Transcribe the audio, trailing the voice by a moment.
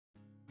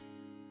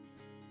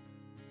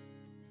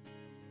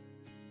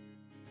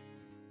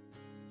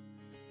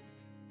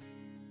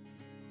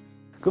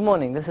Good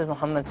morning, this is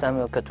Muhammad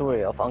Samuel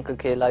Katouri of Uncle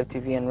K Live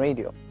TV and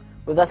Radio.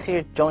 With us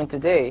here joined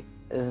today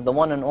is the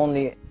one and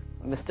only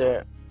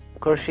Mr.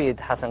 Khurshid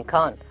Hassan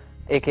Khan,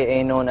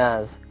 aka known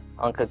as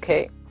Uncle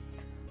K.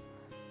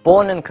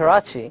 Born in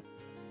Karachi,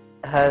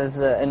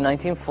 in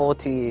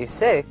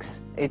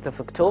 1946, 8th of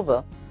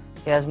October,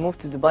 he has moved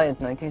to Dubai in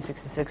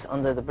 1966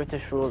 under the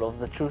British rule of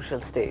the Trucial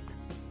State.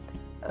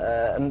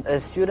 A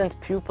student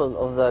pupil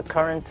of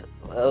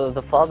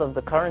the father of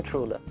the current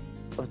ruler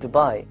of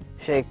Dubai,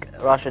 Sheikh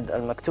Rashid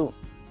Al Maktoum.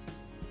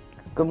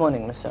 Good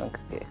morning, Mr.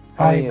 Uncle K.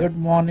 Hi, good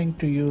morning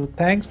to you.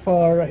 Thanks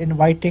for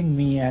inviting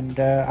me, and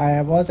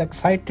I was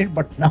excited,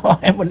 but now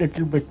I am a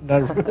little bit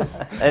nervous.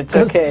 It's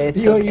okay,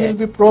 You'll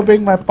be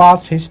probing my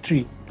past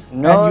history.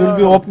 No, and you'll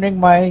be opening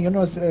my,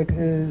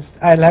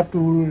 I'll have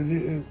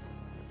to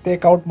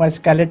take out my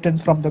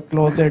skeletons from the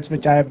closets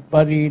which I have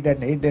buried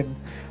and hidden.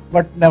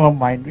 But never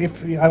mind.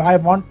 I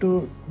want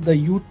the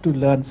youth to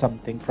learn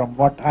something from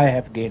what I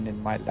have gained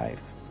in my life.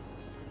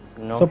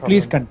 No so problem.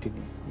 please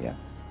continue. Yeah.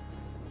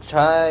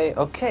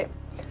 Okay.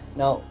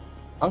 Now,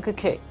 Uncle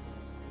K,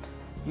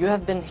 you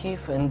have been here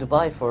in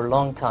Dubai for a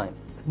long time.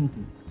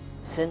 Mm-hmm.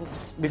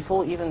 Since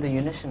before even the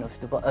union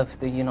of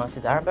the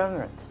United Arab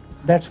Emirates.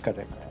 That's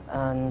correct.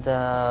 And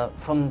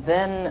from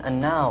then and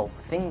now,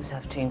 things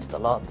have changed a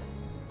lot.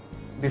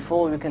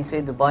 Before, we can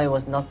say Dubai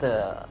was not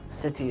the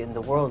city in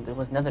the world. It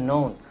was never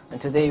known.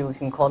 And today, we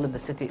can call it the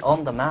city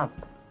on the map.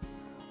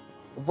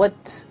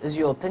 What is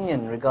your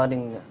opinion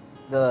regarding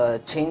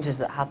the changes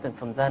that happened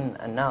from then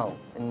and now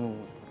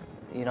in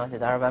the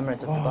United Arab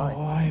Emirates of Dubai?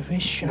 Oh, I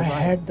wish I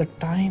had the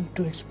time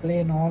to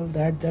explain all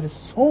that. There is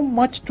so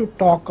much to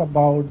talk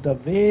about, the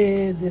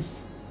way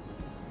this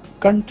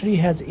country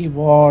has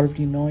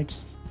evolved.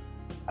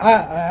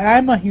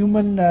 I'm a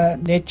human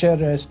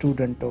nature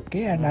student,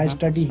 okay, and I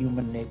study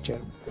human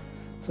nature.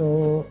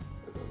 So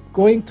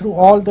going through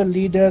all the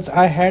leaders,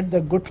 I had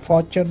the good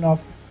fortune of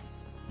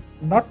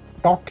not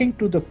talking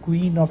to the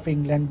Queen of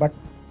England, but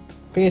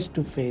face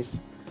to face.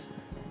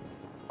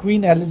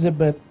 Queen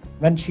Elizabeth,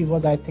 when she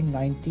was, I think,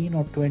 19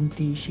 or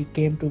 20, she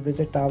came to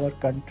visit our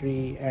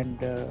country, and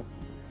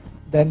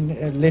then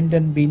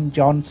Lyndon B.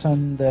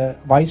 Johnson, the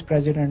Vice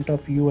President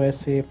of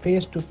USA,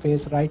 face to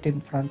face, right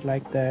in front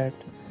like that.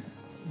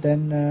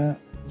 Then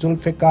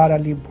Zulfikar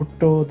Ali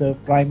Bhutto, the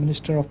Prime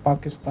Minister of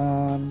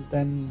Pakistan.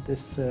 Then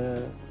this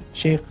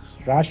Sheikh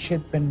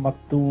Rashid bin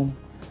Maktoum,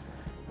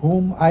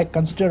 whom I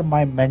consider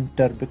my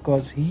mentor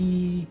because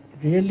he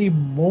really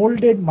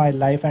molded my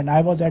life, and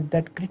I was at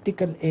that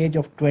critical age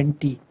of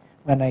 20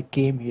 when I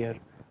came here.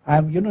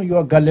 You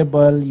are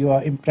gullible, you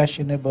are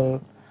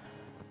impressionable,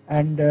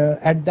 and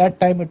at that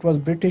time it was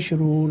British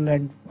rule,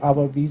 and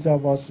our visa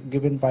was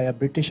given by a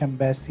British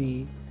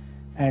embassy,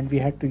 and we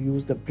had to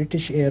use the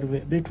British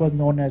Airways. It was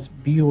known as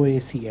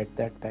BOAC at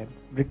that time,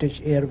 British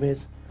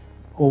Airways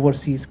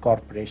Overseas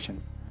Corporation,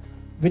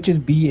 which is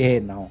BA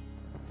now.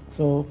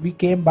 So we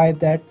came by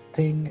that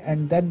thing,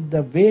 and then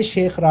the way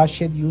Sheikh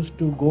Rashid used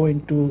to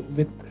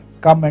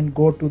come and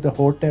go to the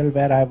hotel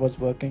where I was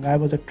working. I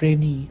was a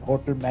trainee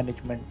hotel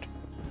management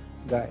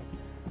guy.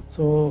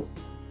 So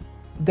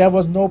there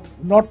was not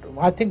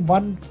I think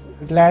one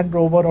Land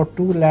Rover or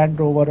two Land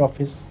Rover of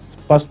his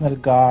personal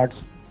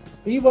guards.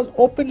 He was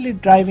openly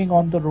driving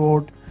on the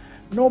road.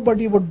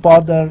 Nobody would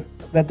bother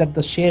whether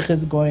the Sheikh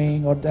is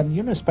going, or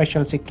then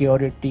special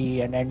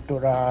security and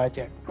entourage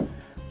and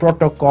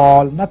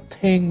protocol.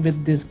 Nothing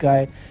with this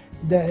guy.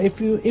 If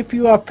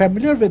you are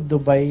familiar with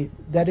Dubai,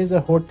 there is a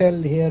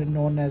hotel here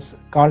known as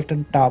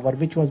Carlton Tower,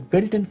 which was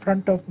built in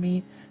front of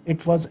me.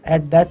 It was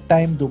at that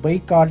time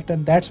Dubai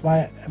Carlton. That's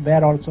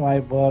where also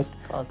I worked.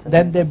 Carlton,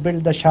 then yes. They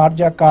built the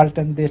Sharjah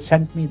Carlton. They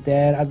sent me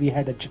there. We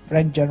had a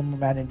French general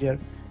manager.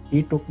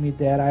 He took me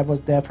there. I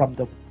was there from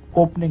the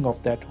opening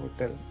of that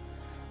hotel.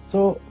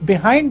 So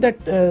behind that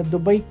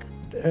Dubai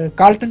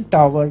Carlton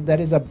Tower, there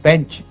is a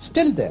bench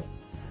still there.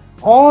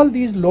 All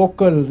these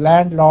local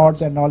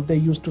landlords and all, they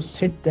used to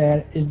sit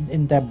there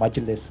in their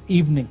majlis,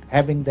 evening,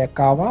 having their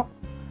kawa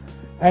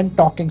and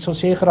talking. So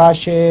Sheikh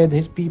Rashid,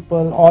 his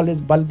people, all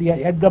his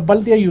Baldia, and the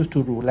Baldia used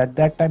to rule. At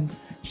that time,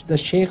 the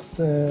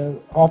Sheikh's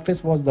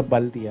office was the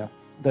Baldia,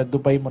 the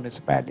Dubai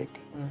municipality.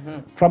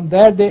 From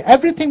there,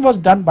 everything was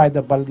done by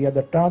the Baldia,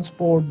 the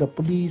transport, the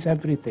police,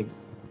 everything,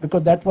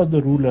 because that was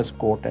the ruler's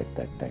court at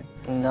that time.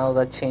 Now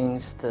that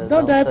changed.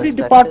 Now every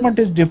department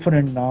is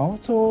different now.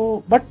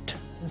 So, but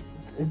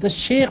the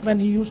Sheikh, when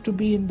he used to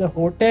be in the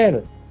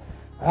hotel,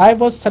 I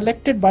was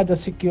selected by the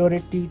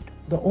security,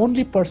 the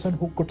only person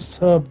who could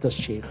serve the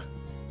Sheikh.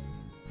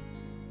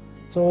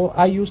 So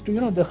I used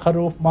to, the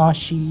Kharoof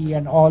Mashi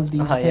and all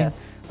these things.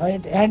 Yes.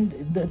 And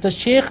the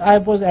Sheikh, I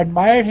was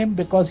admired him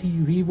because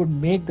he would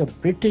make the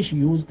British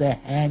use their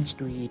hands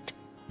to eat.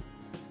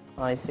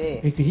 I see.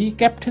 He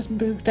kept his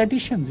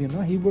traditions,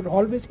 he would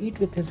always eat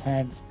with his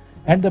hands.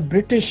 And the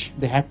British,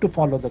 they had to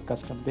follow the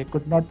custom. They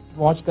could not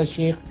watch the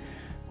Sheikh,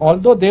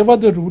 although they were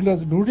the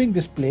rulers ruling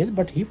this place,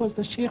 but he was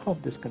the Sheikh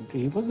of this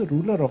country. He was the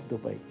ruler of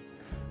Dubai.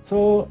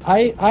 So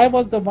I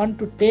was the one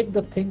to take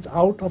the things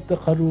out of the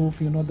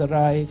kharoof, the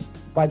rice,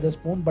 by the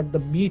spoon, but the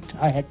meat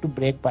I had to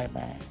break by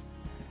my hand.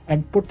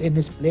 and put in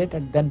his plate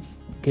and then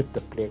give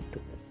the plate to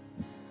him.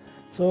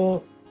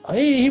 So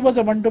he was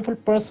a wonderful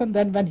person.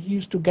 Then when he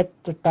used to get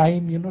the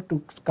time,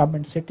 to come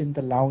and sit in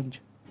the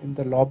lounge, in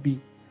the lobby,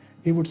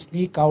 he would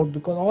sneak out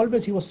because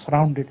always he was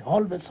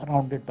always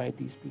surrounded by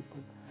these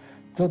people.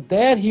 So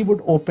there he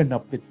would open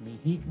up with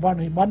me.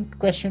 One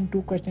question,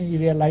 two questions, he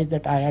realized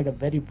that I had a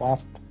very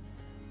vast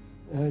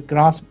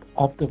grasp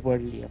of the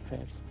worldly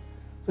affairs.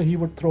 So he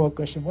would throw a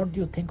question, what do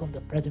you think of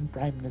the present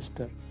Prime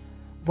Minister?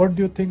 What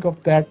do you think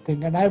of that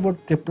thing? And I would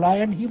reply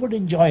and he would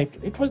enjoy it.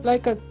 It was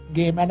like a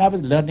game and I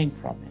was learning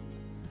from him.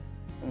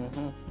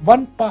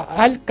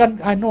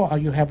 I know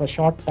you have a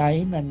short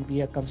time and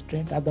we are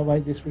constrained,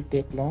 otherwise this will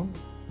take long.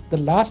 The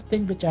last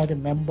thing which I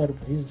remember,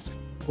 his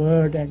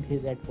word and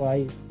his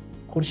advice,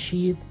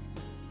 Khurshid,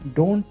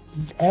 don't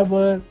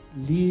ever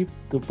leave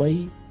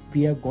Dubai.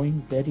 We are going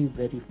very,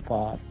 very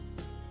far.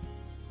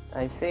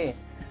 I see.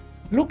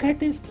 Look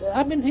at his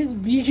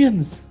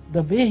visions,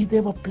 the way they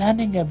were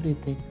planning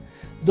everything.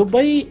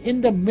 Dubai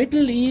in the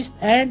Middle East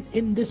and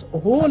in this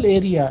whole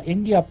area,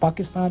 India,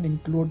 Pakistan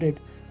included,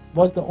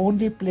 was the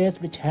only place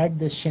which had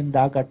this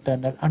Shindaga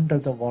tunnel, under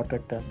the water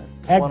tunnel.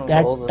 At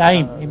that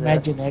time,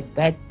 imagine, at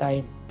that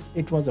time,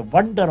 it was a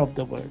wonder of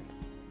the world.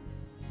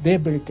 They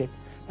built it.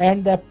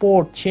 And the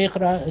port, Sheikh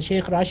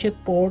Rashid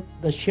port,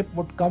 the ship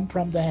would come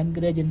from the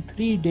anchorage in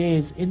 3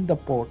 days in the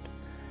port,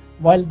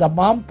 while the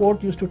Dammam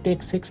port used to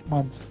take 6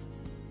 months.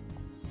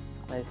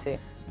 I see.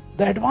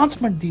 The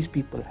advancement these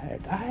people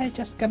had, I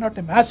just cannot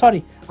imagine.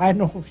 Sorry, I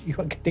know you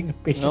are getting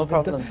impatient. No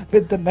problem.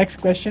 With the next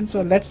question,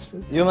 so let's...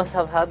 You must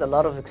have had a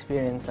lot of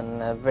experience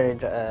and a very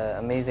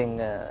amazing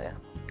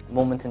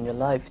moment in your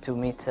life to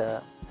meet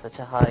such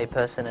a high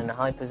person in a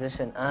high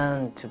position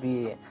and to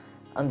be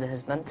under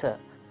his mentor.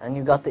 And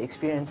you got the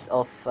experience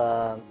of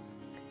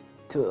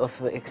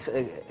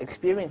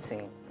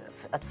experiencing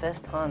at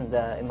first hand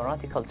the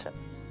Emirati culture.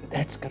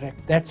 That's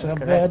correct.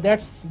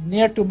 That's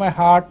near to my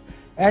heart.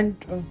 And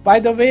by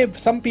the way,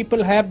 some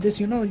people have this,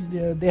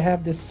 they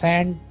have this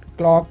sand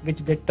clock which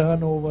they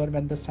turn over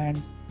when the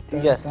sand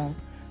turns down.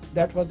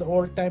 That was the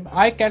old time.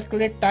 I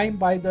calculate time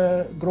by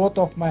the growth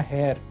of my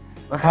hair,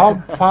 how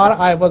far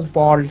I was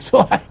bald.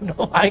 So I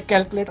know I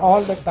calculate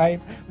all the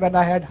time when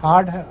I had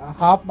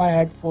half my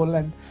head full.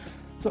 And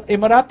so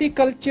Emirati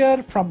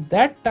culture from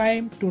that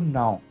time to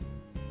now,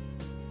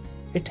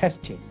 it has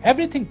changed.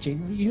 Everything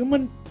changed.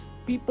 Human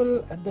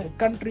people, the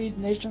countries,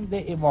 nations,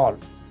 they evolve.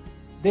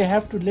 They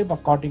have to live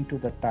according to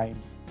the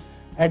times.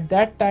 At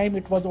that time,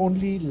 it was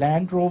only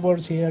Land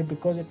Rovers here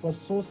because it was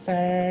so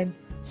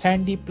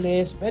sandy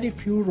place, very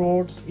few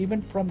roads.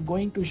 Even from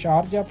going to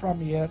Sharjah from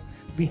here,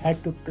 we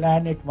had to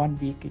plan it 1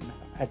 week in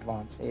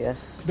advance.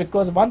 Yes.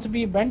 Because once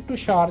we went to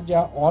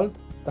Sharjah, all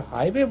the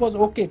highway was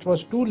okay. It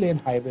was 2-lane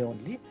highway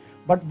only.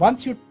 But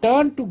once you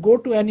turn to go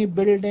to any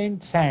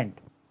building, sand.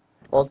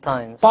 All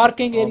times.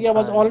 Parking area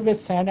was always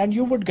sand and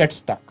you would get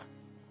stuck.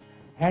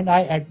 And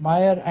I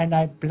admire and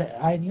I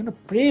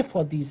pray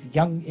for these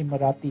young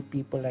Emirati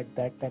people at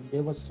that time. They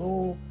were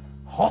so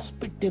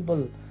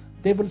hospitable.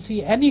 They will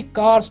see any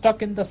car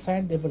stuck in the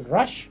sand, they will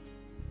rush,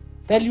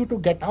 tell you to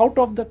get out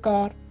of the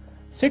car,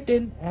 sit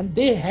in, and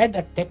they had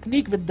a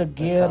technique with the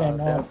gear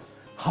and all,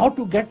 how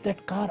to get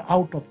that car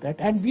out of that.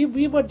 And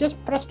we were just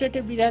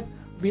frustrated.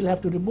 We'll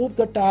have to remove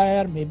the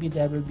tire, maybe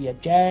there will be a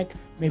jack,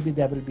 maybe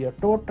there will be a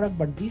tow truck,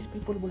 but these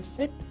people will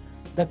sit.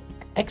 The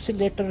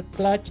accelerator,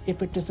 clutch,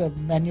 if it is a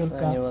manual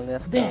car,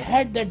 they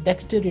had that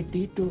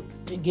dexterity to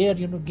gear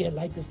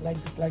like this,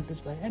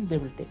 and they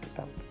will take it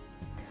out.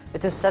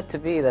 It is said to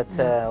be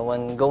that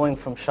when going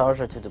from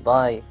Sharjah to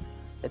Dubai,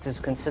 it is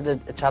considered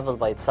a travel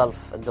by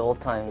itself at the old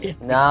times.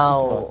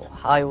 Now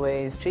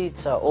highways,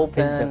 streets are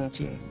open,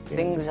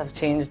 things have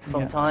changed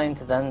from time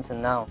to then to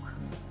now.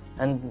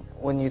 And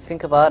when you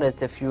think about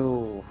it, if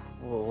you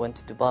went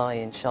to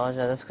Dubai and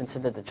Sharjah, that's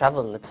considered the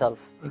travel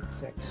itself.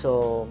 Exactly.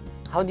 So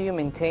how do you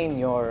maintain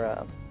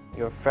your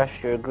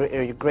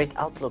great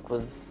outlook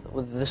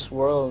with this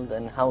world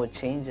and how it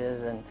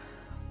changes, and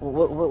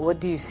what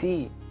do you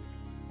see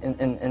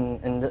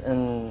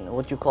in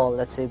what you call,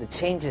 let's say, the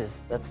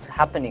changes that's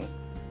happening?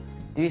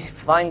 Do you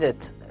find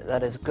it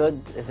that is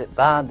good? Is it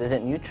bad? Is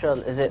it neutral?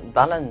 Is it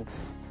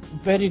balanced?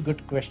 Very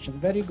good question.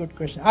 Very good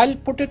question. I'll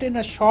put it in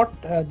a short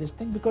this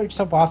thing because it's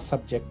a vast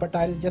subject, but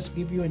I'll just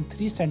give you in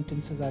 3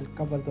 sentences. I'll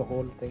cover the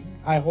whole thing.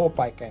 I hope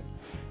I can.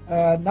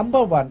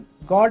 Number 1,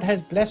 God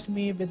has blessed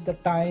me with the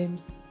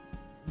times.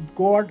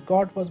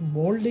 God was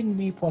molding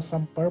me for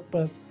some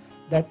purpose.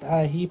 That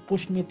He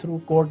pushed me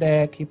through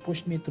Kodak. He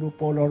pushed me through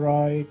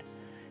Polaroid.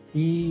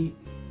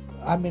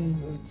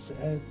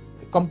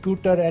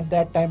 Computer at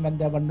that time, and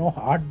there were no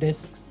hard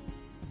disks.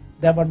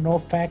 There were no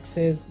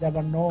faxes. There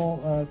were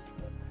no.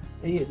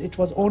 It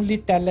was only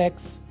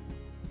telex,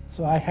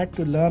 so I had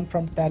to learn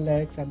from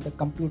telex, and the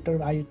computer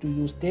I had to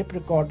use tape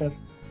recorder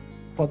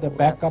for the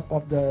backup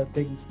of the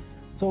things.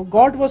 So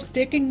God was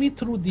taking me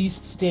through these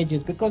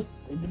stages because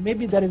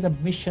maybe there is a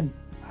mission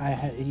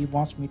He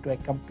wants me to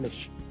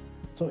accomplish.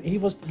 So He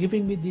was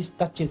giving me these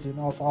touches,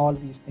 of all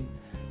these things.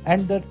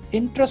 And the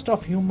interest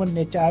of human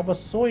nature, I was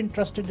so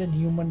interested in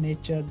human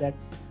nature that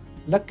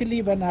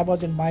Luckily, when I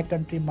was in my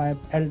country, my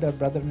elder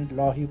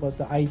brother-in-law, he was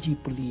the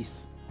IG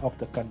police of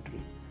the country.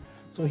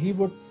 So he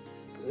would,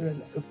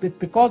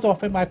 because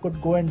of him, I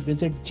could go and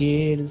visit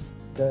jails,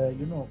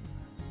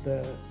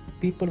 the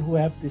people who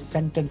have this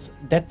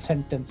death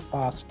sentence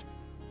passed.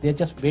 They're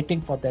just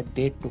waiting for that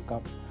date to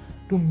come,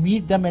 to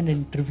meet them and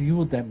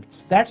interview them.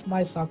 That's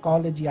my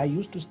psychology. I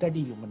used to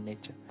study human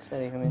nature.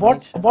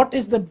 What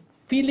is the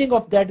feeling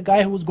of that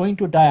guy who's going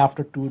to die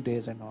after 2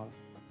 days and all?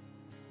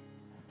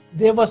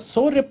 They were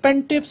so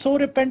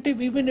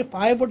repentive, even if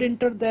I would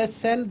enter their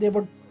cell, they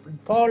would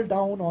fall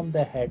down on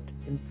their head,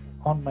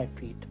 on my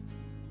feet.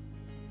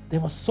 They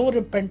were so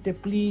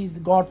repentive, please,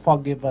 God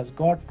forgive us,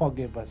 God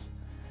forgive us.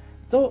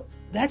 So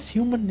that's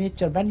human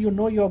nature. When you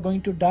know you are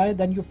going to die,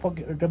 then you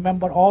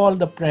remember all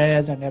the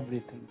prayers and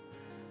everything.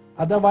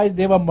 Otherwise,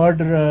 they were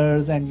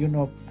murderers and,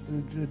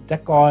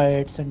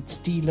 dacoits and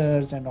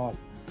stealers and all.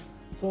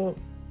 So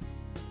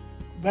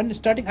when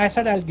studying, I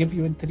said I'll give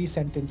you in 3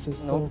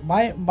 sentences. No. So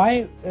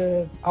my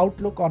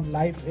outlook on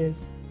life is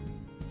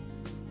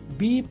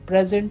be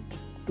present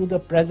to the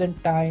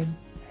present time,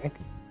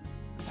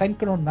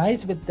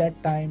 synchronize with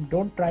that time.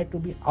 Don't try to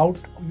be out.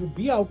 You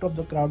be out of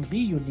the crowd, be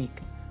unique,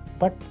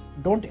 but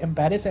don't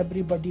embarrass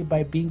everybody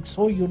by being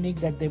so unique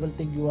that they will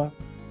think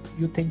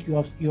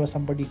you are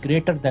somebody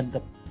greater than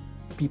the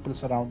people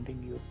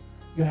surrounding you.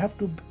 You have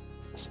to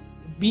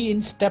be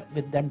in step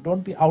with them.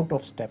 Don't be out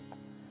of step.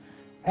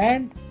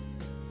 And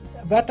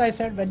what I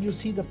said, when you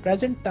see the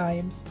present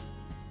times,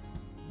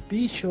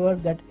 be sure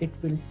that it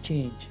will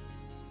change.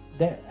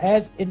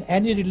 As in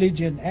any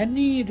religion,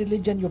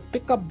 you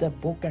pick up the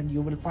book and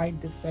you will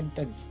find this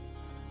sentence,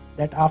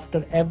 that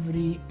after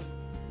every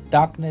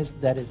darkness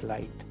there is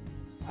light.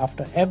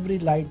 After every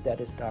light there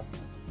is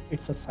darkness.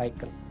 It's a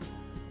cycle.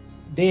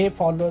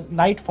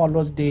 Night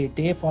follows day,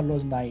 day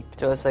follows night.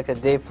 So it's like a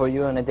day for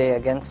you and a day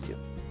against you.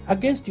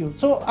 Against you.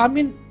 So,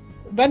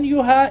 when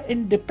you are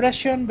in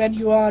depression, when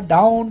you are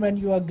down, when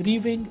you are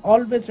grieving,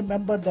 always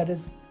remember there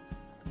is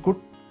good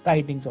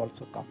tidings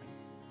also coming.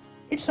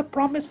 It's a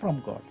promise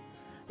from God.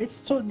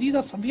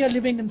 We are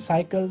living in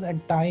cycles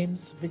and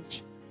times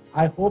which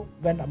I hope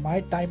when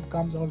my time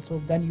comes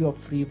also, then you are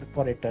free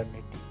for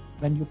eternity.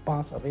 When you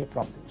pass away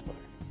from this world,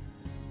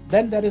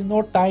 then there is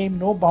no time,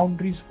 no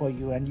boundaries for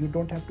you, and you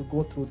don't have to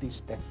go through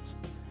these tests.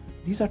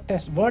 These are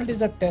tests. World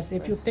is a test.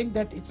 If you think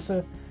that it's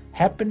a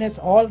happiness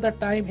all the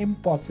time,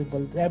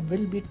 impossible. There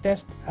will be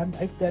test, and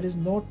if there is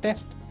no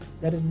test,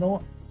 there is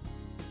no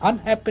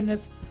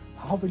unhappiness.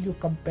 How will you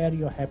compare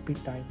your happy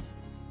times?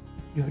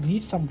 You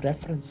need some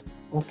reference.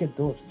 Okay,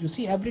 those. You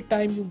see, every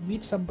time you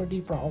meet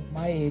somebody from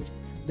my age,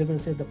 they will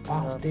say the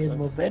past days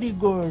were very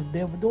good.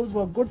 Those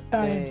were good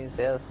times.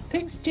 Yes.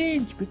 Things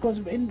change because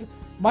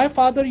my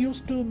father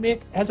used to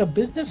make, as a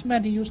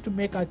businessman, he used to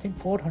make, I think,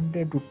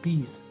 400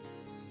 rupees.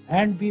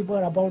 And we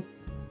were about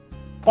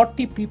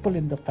 40 people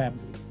in the family.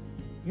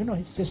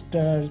 His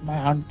sisters, my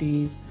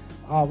aunties,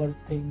 our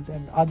things,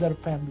 and other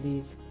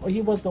families.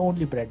 He was the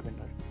only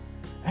breadwinner.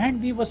 And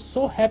we were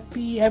so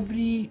happy.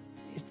 Every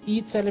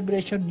Eid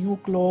celebration, new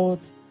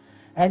clothes.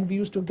 And we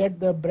used to get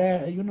the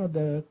bread,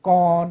 the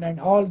corn and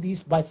all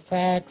these by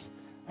sacks,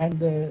 and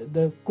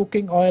the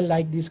cooking oil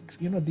like these,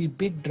 the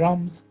big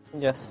drums.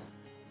 Yes.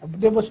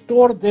 There was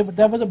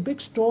a big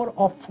store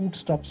of food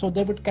stuff. So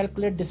they would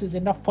calculate this is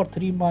enough for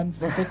 3 months,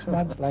 6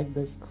 months like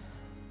this.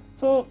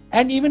 So,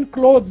 and even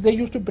clothes they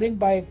used to bring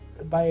by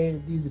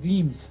these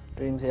reams.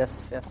 Reams,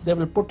 yes. They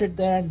will put it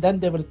there and then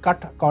they will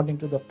cut according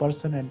to the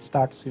person and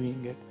start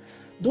sewing it.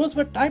 Those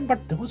were times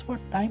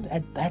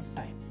at that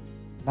time.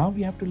 Now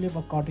we have to live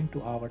according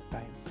to our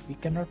times. We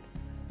cannot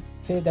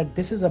say that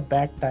this is a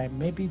bad time.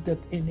 Maybe the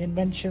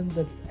invention,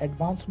 the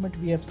advancement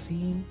we have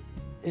seen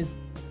is,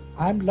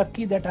 I'm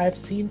lucky that I've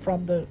seen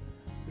from the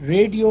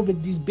radio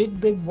with these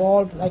big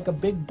walls like a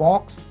big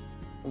box.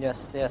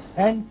 Yes.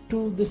 And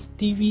to this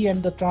TV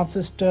and the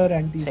transistor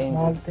and these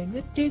small things,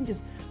 it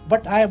changes.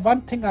 But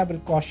one thing I will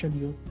caution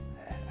you,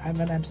 and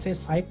when I say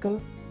cycle,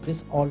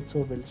 this also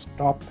will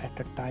stop at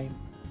a time.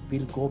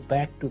 We'll go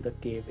back to the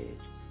cave age.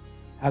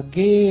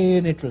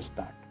 Again it will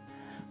start.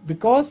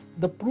 Because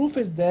the proof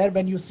is there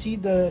when you see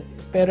the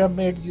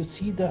pyramids, you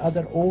see the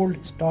other old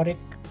historic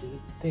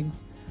things.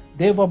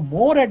 They were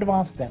more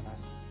advanced than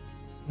us.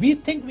 We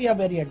think we are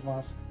very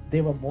advanced.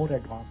 They were more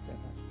advanced than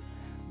us.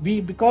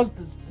 Because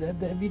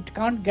we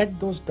can't get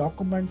those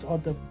documents or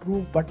the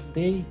proof, but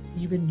they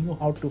even knew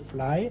how to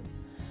fly.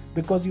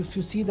 Because if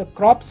you see the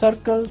crop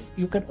circles,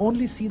 you can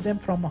only see them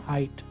from a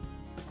height,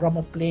 from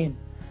a plane.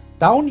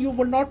 Down you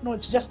will not know,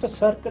 it's just a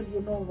circle,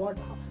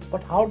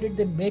 but how did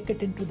they make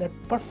it into that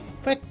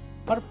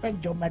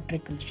perfect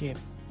geometrical shape?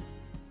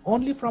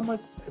 Only from a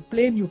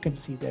plane you can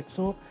see that.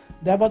 So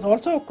there was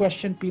also a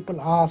question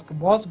people asked,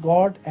 was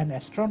God an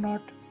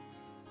astronaut?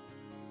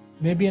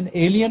 Maybe an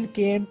alien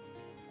came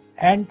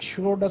and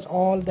showed us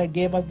all, that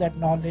gave us that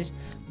knowledge,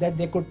 that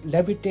they could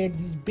levitate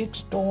these big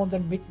stones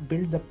and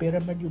build the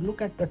pyramid. You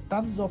look at the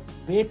tons of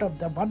weight of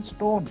the one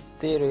stone.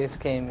 Theories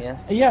came,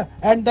 yes. Yeah,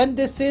 and then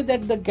they say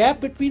that the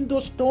gap between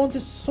those stones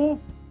is so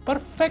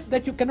perfect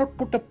that you cannot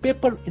put a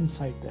paper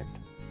inside that.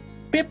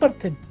 paper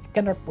thin,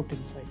 cannot put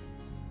inside.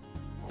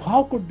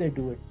 How could they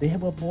do it? They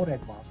were more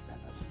advanced than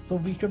us. So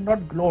we should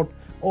not gloat,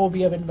 oh,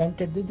 we have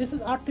invented this. This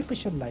is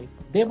artificial life.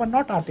 They were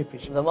not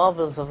artificial. The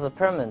marvels of the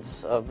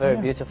pyramids are very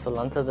beautiful.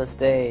 Until this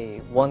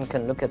day, one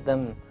can look at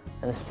them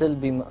and still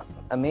be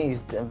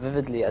amazed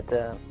vividly at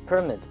the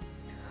pyramid.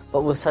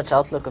 But with such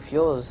outlook of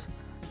yours,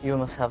 you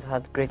must have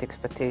had great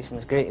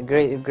expectations. Great.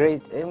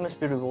 It must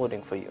be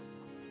rewarding for you.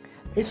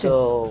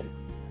 So,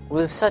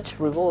 with such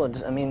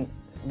rewards, I mean,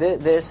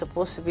 there's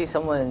supposed to be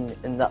somewhere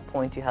in that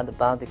point you had a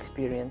bad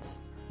experience,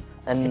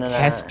 and it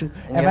has to.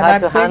 And you had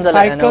to handle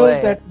it in a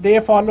way. That day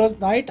follows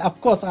night. Of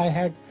course, I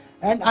had,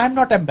 and I'm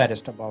not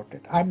embarrassed about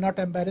it. I'm not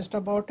embarrassed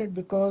about it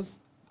because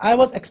I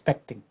was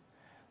expecting.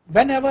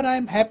 Whenever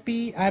I'm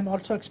happy, I'm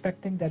also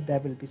expecting that there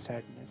will be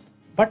sadness.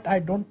 But I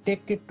don't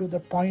take it to the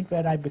point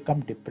where I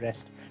become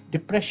depressed.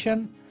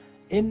 Depression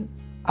in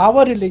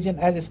our religion,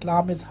 as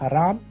Islam is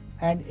haram,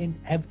 and in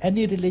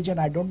any religion,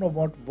 I don't know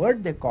what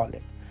word they call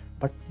it,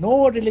 but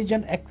no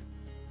religion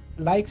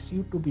likes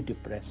you to be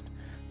depressed,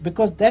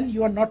 because then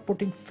you are not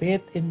putting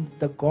faith in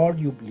the God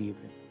you believe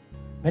in.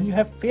 When you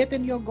have faith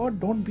in your God,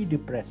 don't be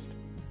depressed.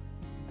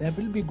 There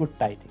will be good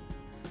tidings.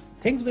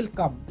 Things will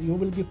come. You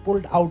will be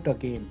pulled out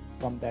again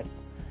from that.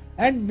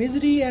 And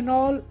misery and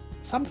all,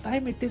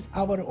 sometimes it is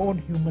our own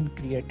human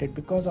created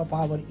because of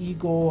our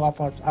ego, of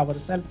our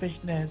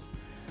selfishness,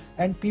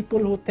 and people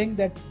who think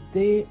that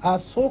they are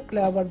so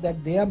clever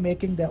that they are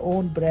making their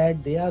own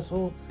bread, they are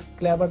so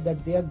clever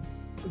that they are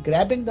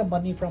grabbing the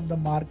money from the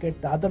market,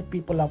 the other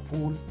people are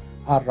fools,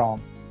 are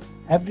wrong.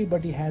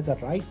 Everybody has a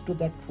right to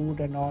that food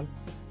and all.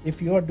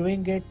 If you are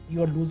doing it,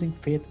 you are losing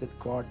faith with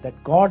God,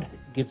 that God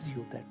gives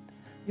you that.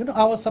 You know,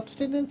 our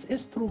subsistence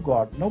is through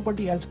God.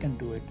 Nobody else can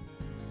do it.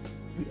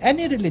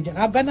 Any religion,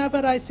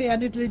 whenever I say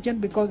any religion,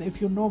 because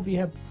if you know, we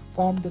have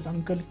formed this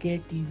Uncle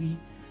K TV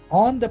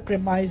on the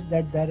premise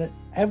that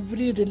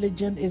every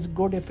religion is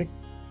good if it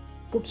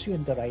puts you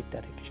in the right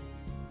direction.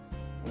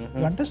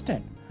 You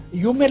understand?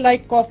 You may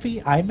like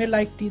coffee, I may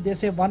like tea. They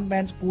say one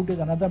man's food is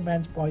another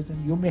man's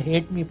poison. You may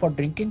hate me for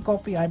drinking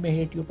coffee, I may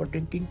hate you for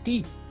drinking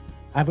tea.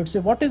 I would say,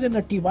 what is in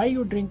a tea? Why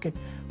you drink it?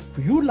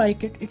 If you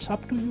like it, it's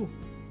up to you.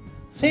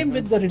 Same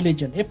with the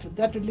religion. If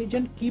that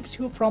religion keeps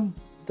you from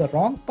the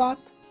wrong path,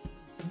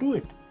 do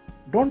it.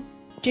 Don't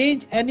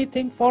change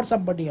anything for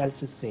somebody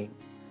else's saying,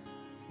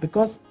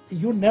 because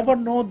you never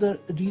know the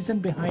reason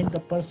behind the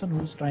person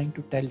who's trying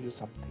to tell you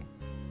something.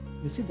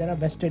 You see, there are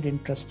vested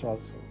interests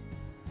also.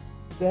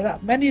 There are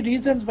many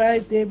reasons why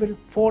they will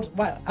force,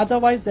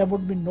 otherwise there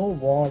would be no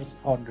wars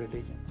on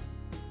religions.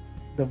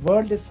 The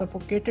world is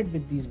suffocated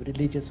with these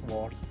religious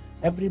wars.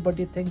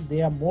 Everybody thinks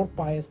they are more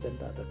pious than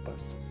the other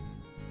person.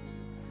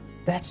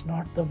 That's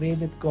not the way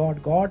with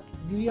God. God,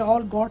 we are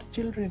all God's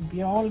children.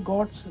 We are all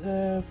God's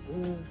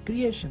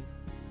creation.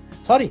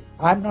 Sorry,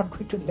 I'm not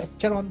going to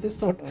lecture on this,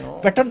 so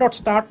better not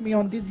start me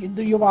on this.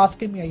 You were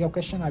asking me your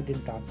question, I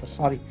didn't answer.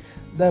 Sorry.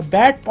 The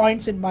bad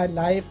points in my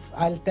life,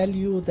 I'll tell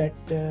you that,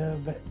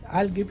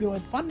 I'll give you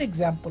one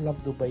example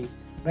of Dubai.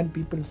 When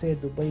people say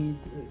Dubai,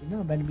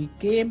 when we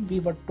came, we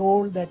were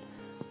told that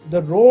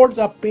the roads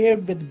are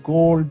paved with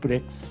gold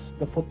bricks.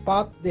 The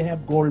footpath, they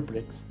have gold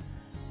bricks.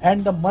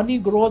 And the money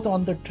grows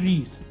on the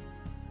trees.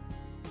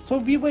 So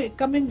we were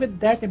coming with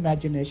that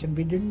imagination.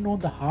 We didn't know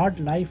the hard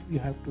life you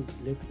have to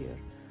live here.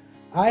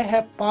 I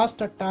have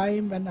passed a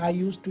time when I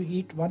used to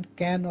eat one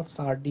can of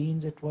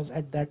sardines. It was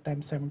at that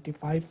time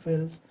 75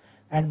 fils.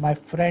 And my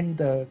friend,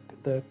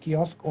 the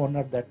kiosk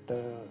owner, that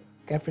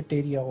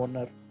cafeteria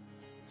owner,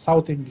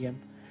 South Indian,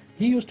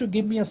 he used to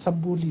give me a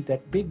sambuli,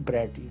 that big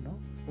bread,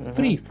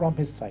 free from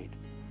his side.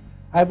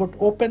 I would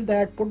open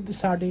that, put the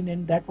sardine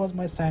in. That was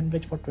my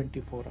sandwich for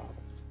 24 hours.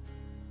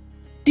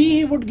 Tea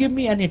he would give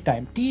me any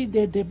time. Tea,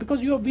 because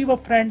we were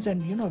friends,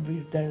 and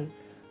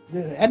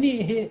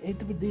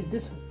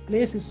this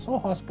place is so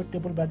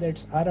hospitable, whether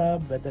it's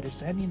Arab, whether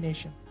it's any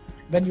nation.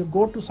 When you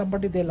go to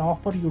somebody, they'll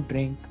offer you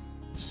drink,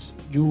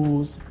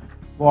 juice,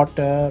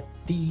 water,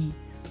 tea.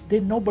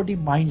 Nobody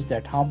minds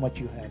that how much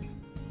you have.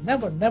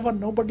 Never,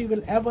 nobody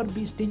will ever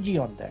be stingy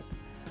on that.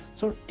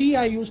 So tea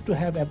I used to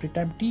have every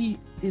time. Tea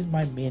is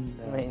my main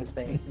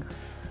thing.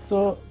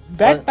 So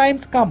bad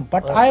times come,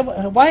 but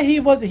why he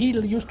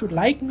used to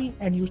like me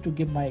and used to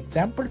give my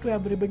example to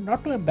everybody,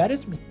 not to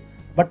embarrass me,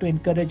 but to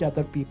encourage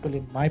other people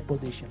in my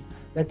position.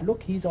 That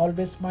look, he's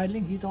always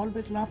smiling, he's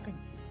always laughing,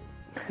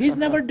 he's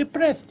never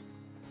depressed.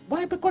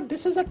 Why? Because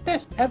this is a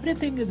test.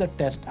 Everything is a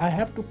test. I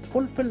have to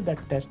fulfill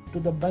that test to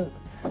the best.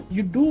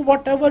 You do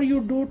whatever you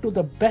do to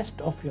the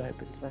best of your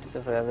ability. Best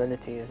of your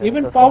abilities.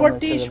 Even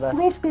poverty is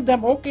proof to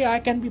them. Okay, I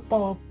can be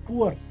poor,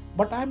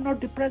 but I'm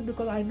not depressed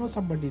because I know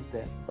somebody is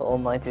there. The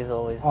Almighty is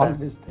always there.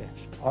 Always there.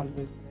 Always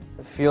there.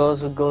 If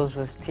yours goes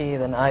with tea,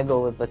 then I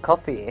go with the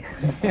coffee.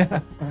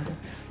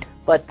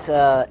 But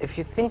if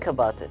you think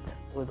about it,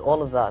 with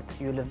all of that,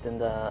 you lived in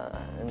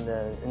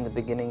the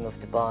beginning of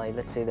Dubai.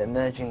 Let's say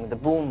the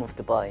boom of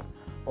Dubai,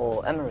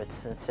 or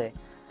Emirates. Let's say,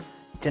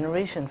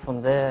 generation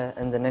from there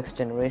and the next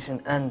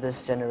generation and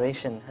this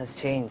generation has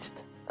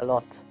changed a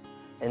lot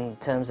in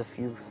terms of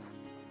youth.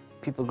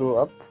 People grew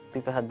up,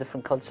 people had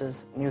different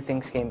cultures, new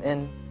things came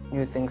in,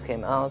 new things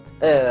came out,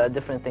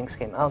 different things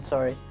came out,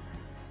 sorry.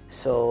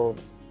 So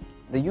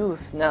the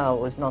youth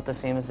now is not the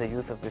same as the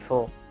youth of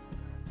before.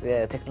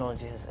 The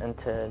technology has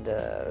entered,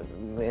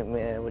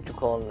 what you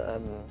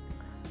call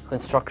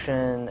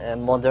construction,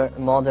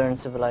 modern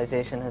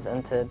civilization has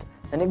entered,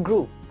 and it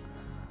grew.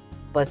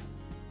 But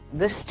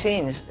this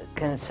change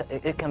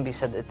can be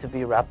said to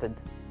be rapid.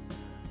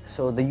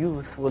 So the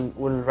youth will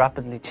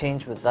rapidly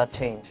change with that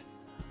change.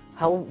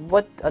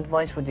 What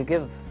advice would you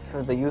give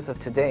for the youth of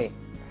today,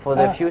 for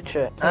their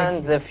future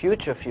and their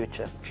future?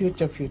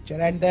 Future,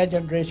 and their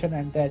generation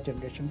and their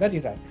generation. Very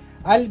right.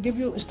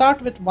 I'll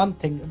start with one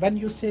thing. When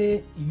you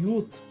say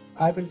youth,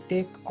 I will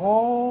take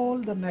all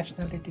the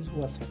nationalities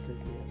who are settled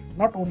here,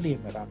 not only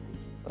Emiratis.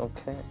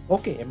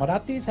 Okay,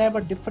 Emiratis have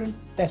a different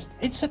test.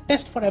 It's a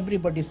test for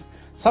everybody.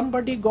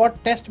 Somebody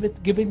got test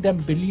with giving them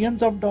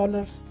billions of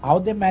dollars, how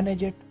they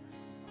manage it,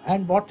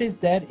 and what is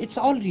there. It's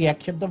all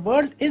reaction. The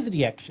world is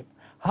reaction.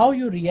 How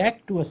you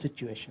react to a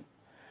situation.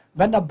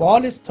 When a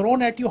ball is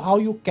thrown at you, how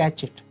you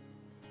catch it,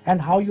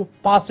 and how you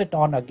pass it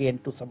on again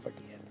to somebody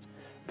else.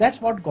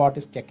 That's what God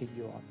is checking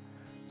you on.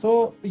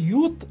 So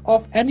youth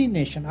of any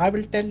nation, I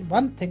will tell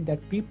one thing,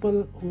 that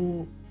people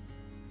who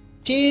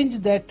change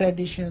their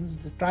traditions,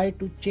 they try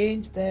to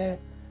change their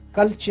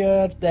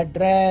culture, their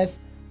dress,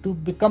 to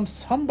become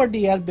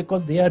somebody else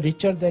because they are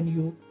richer than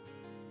you,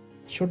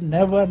 should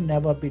never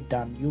be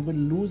done. You will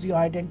lose your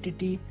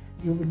identity,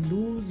 you will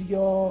lose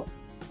your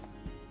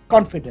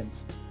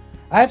confidence.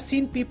 I have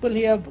seen people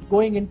here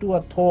going into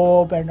a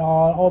thobe and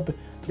all,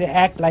 they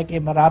act like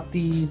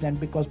Emiratis, and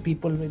because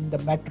people in the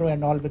metro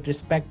and all would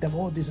respect them,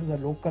 oh, this is a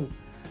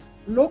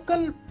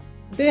local.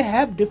 They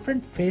have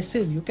different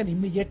faces. You can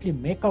immediately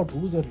make out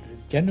who's a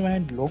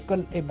genuine local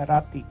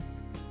Emirati.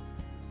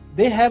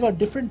 They have a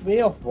different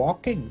way of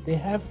walking. They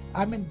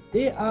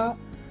are,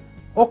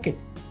 okay.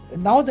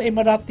 Now the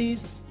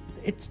Emiratis,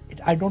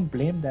 I don't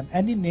blame them.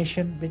 Any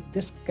nation with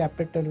this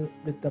capital,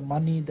 with the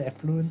money, the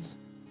affluence,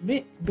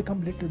 may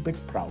become a little bit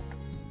proud.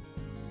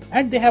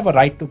 And they have a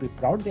right to be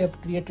proud. They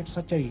have created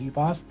such a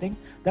vast thing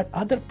that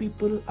other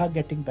people are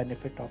getting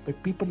benefit of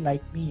it. People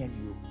like me and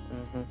you.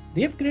 Mm-hmm.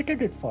 They have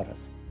created it for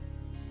us.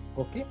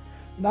 Okay.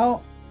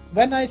 Now,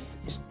 when I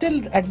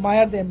still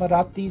admire the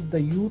Emiratis,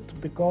 the youth,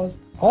 because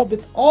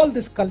with all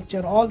this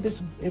culture, all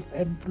this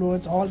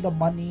influence, all the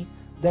money,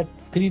 that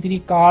three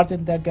cars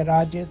in their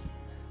garages,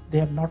 they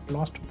have not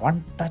lost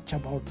one touch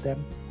about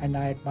them, and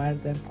I admire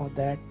them for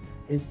that.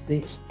 Is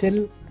they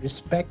still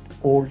respect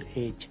old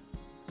age.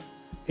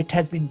 It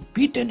has been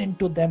beaten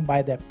into them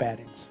by their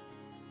parents.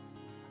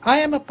 I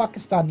am a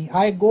Pakistani.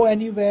 I go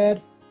anywhere,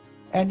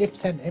 and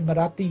if an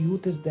Emirati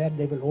youth is there,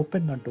 they will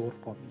open a door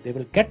for me. They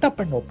will get up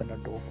and open a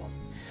door for me.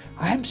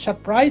 I am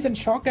surprised and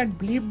shocked, and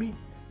believe me,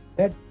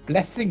 that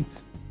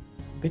blessings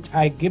which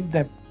I give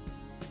them,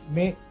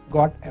 may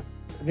God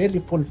really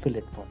fulfill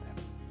it for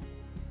them.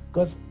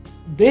 Because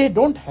they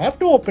don't have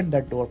to open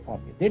that door for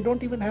me. They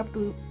don't even have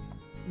to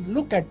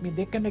look at me.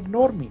 They can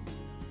ignore me.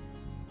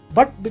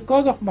 But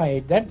because of my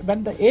age, then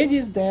when the age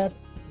is there,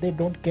 they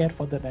don't care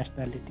for the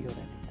nationality or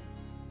anything.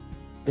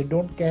 They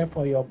don't care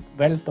for your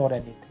wealth or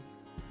anything.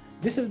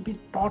 This has been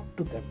taught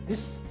to them.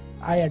 This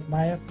I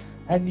admire.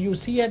 And you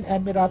see an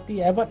Emirati,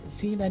 ever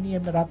seen any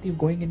Emirati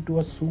going into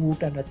a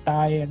suit and a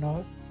tie and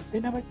all?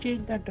 They never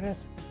change their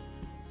dress.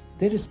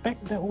 They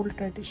respect the old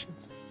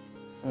traditions.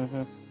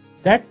 Mm-hmm.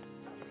 That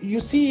you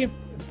see,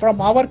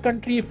 from our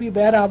country, if we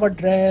wear our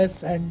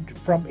dress, and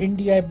from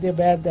India, if they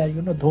wear their,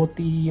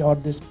 dhoti or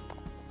this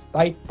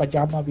tight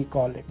pajama, we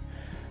call it.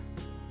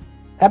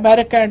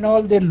 America and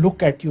all, they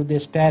look at you, they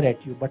stare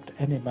at you. But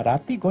an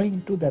Emirati going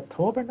into the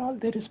thobe and all,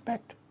 they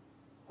respect.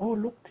 Oh,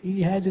 look,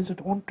 he has his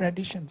own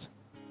traditions.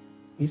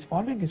 He's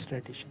following his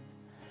traditions.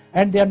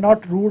 And they are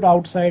not rude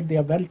outside. They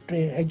are well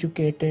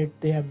educated.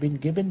 They have been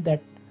given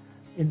that,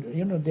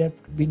 they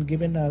have been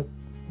given a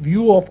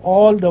view of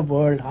all the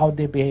world, how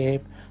they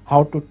behave,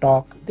 how to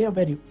talk. They are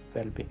very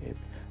well behaved.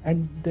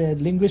 And the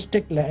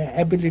linguistic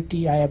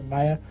ability I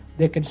admire.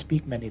 They can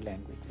speak many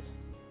languages.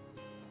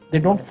 They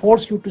don't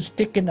force you to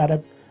stick in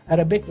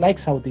Arabic like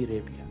Saudi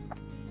Arabia.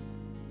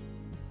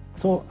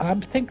 So I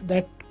think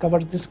that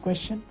covers this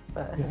question.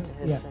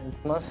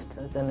 It must,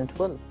 then it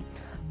will.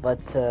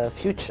 But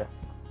future,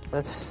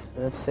 let's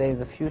say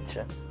the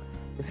future.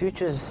 The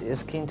future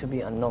is keen to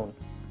be unknown.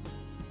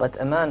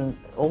 But a man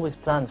always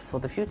plans for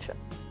the future,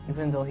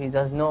 even though he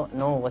does not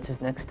know what's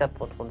his next step,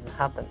 what will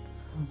happen.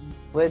 Mm-hmm.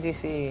 Where do you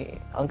see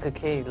Uncle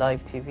K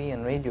live TV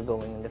and radio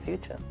going in the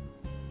future?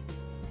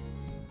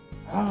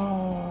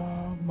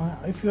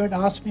 If you had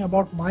asked me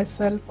about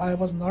myself, I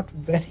was not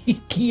very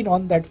keen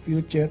on that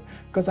future,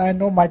 because I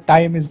know my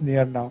time is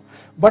near now.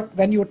 But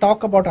when you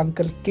talk about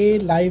Uncle K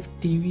live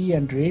TV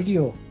and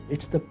radio,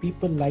 it's the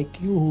people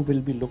like you who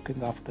will be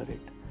looking after it.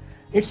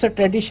 It's a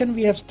tradition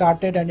we have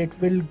started, and it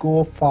will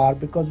go far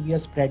because we are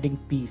spreading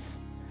peace.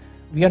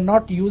 We are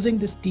not using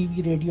this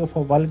TV radio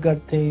for vulgar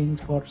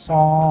things, for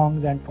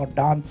songs and for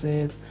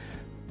dances.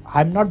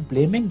 I'm not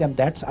blaming them,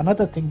 that's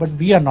another thing, but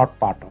we are not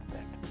part of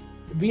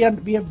that. We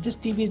have this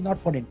TV is not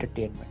for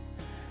entertainment.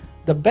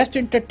 The best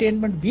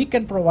entertainment we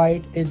can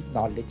provide is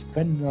knowledge.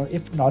 When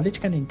if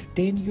knowledge can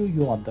entertain you,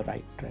 you're on the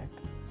right track.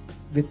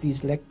 With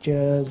these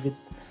lectures, with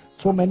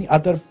so many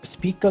other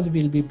speakers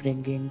we'll be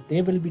bringing,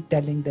 they will be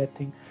telling their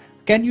thing.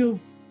 Can you?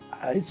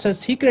 It's a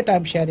secret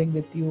I'm sharing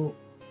with you.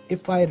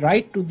 If I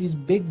write to these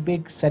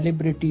big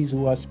celebrities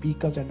who are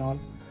speakers and all,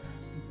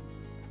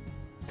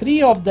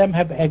 3 of them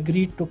have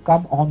agreed to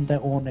come on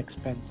their own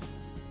expense.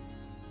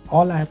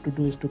 All I have to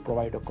do is to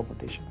provide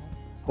accommodation,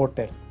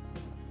 hotel.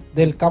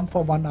 They'll come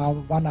for 1 hour,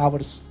 1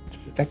 hour's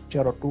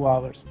lecture or 2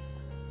 hours.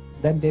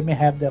 Then they may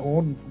have their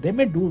own, they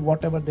may do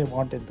whatever they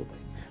want in Dubai,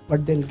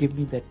 but they'll give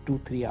me that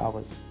 2-3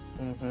 hours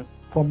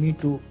for me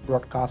to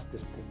broadcast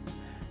this thing.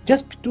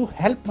 Just to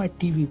help my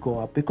TV go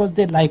up, because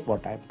they like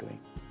what I'm doing.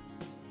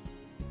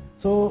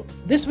 So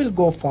this will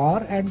go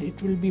far, and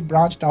it will be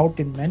branched out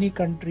in many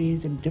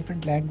countries in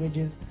different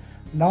languages.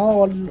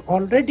 Now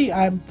already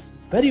I'm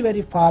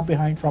very far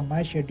behind from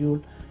my schedule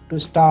to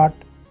start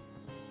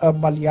a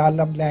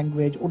Malayalam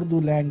language, Urdu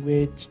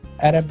language,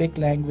 Arabic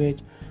language.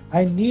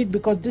 I need,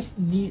 because this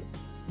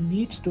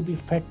needs to be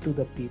fed to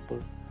the people.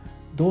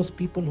 Those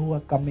people who are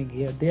coming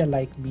here, they are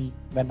like me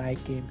when I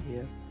came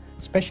here.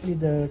 Especially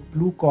the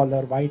blue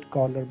collar, white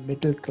collar,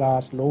 middle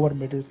class, lower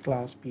middle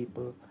class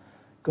people.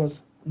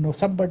 Because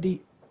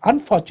somebody,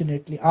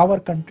 unfortunately, our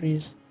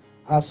countries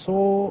are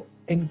so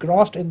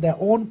engrossed in their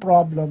own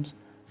problems,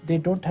 they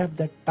don't have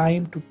the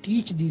time to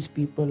teach these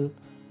people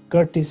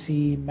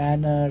courtesy,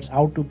 manners,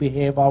 how to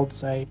behave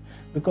outside,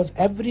 because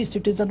every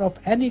citizen of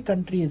any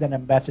country is an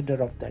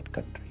ambassador of that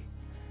country.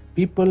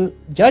 People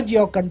judge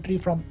your country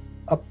from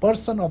a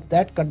person of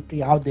that country,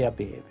 how they are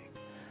behaving.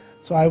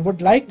 So I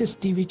would like this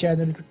TV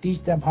channel to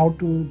teach them how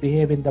to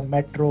behave in the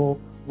metro,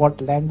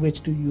 what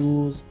language to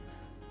use,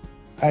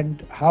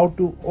 and how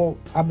to,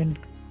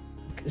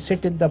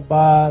 sit in the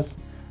bus.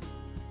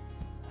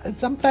 And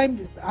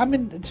sometimes,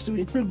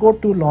 it will go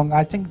too long.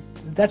 I think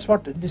that's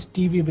what this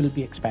TV will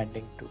be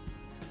expanding to.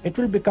 It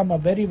will become a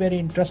very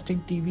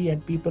interesting TV,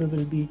 and people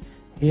will be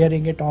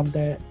hearing it on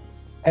the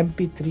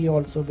MP3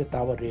 also with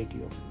our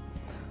radio.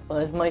 Well,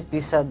 it might be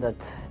said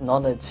that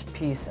knowledge,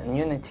 peace and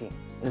unity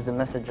is the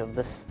message of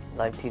this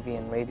live TV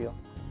and radio.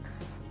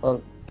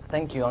 Well,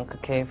 thank you, Uncle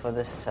K, for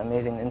this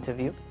amazing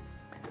interview.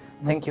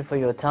 Thank you for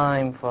your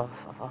time,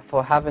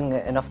 for having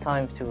enough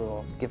time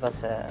to give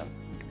us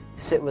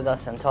sit with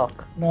us and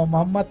talk. No,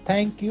 Muhammad,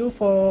 thank you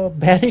for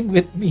bearing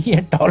with me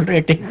and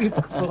tolerating me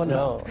for so long.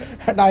 No.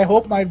 And I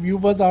hope my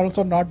viewers are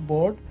also not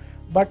bored.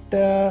 But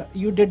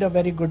you did a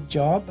very good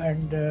job,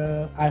 and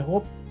I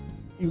hope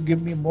you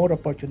give me more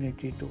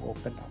opportunity to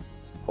open up.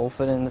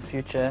 Hopefully in the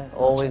future,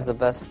 always the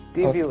best.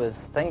 Dear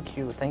viewers, thank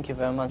you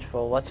very much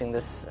for watching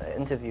this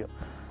interview.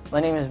 My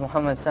name is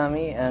Muhammad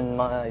Sami, and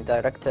my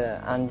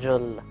director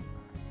Anjul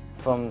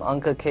from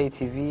Uncle K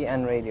TV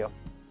and Radio,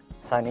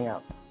 signing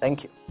out.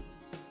 Thank you.